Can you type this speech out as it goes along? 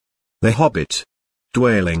The Hobbit.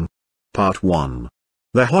 Dwelling. Part 1.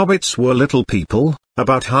 The hobbits were little people,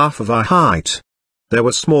 about half of our height. They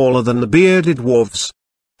were smaller than the bearded dwarves.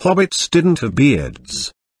 Hobbits didn't have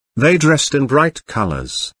beards. They dressed in bright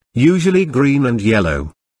colors, usually green and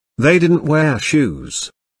yellow. They didn't wear shoes.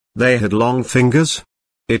 They had long fingers.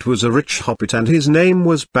 It was a rich hobbit and his name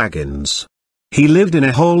was Baggins. He lived in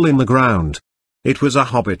a hole in the ground. It was a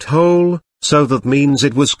hobbit hole, so that means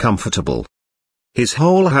it was comfortable. His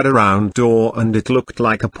hole had a round door and it looked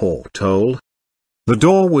like a porthole. The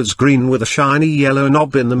door was green with a shiny yellow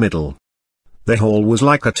knob in the middle. The hole was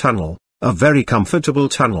like a tunnel, a very comfortable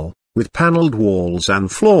tunnel, with paneled walls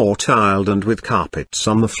and floor tiled and with carpets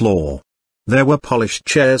on the floor. There were polished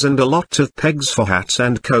chairs and a lot of pegs for hats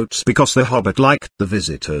and coats because the hobbit liked the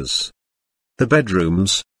visitors. The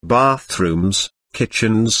bedrooms, bathrooms,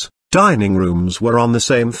 kitchens, dining rooms were on the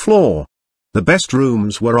same floor. The best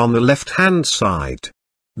rooms were on the left-hand side.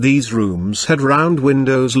 These rooms had round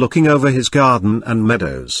windows looking over his garden and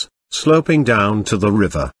meadows, sloping down to the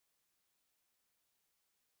river.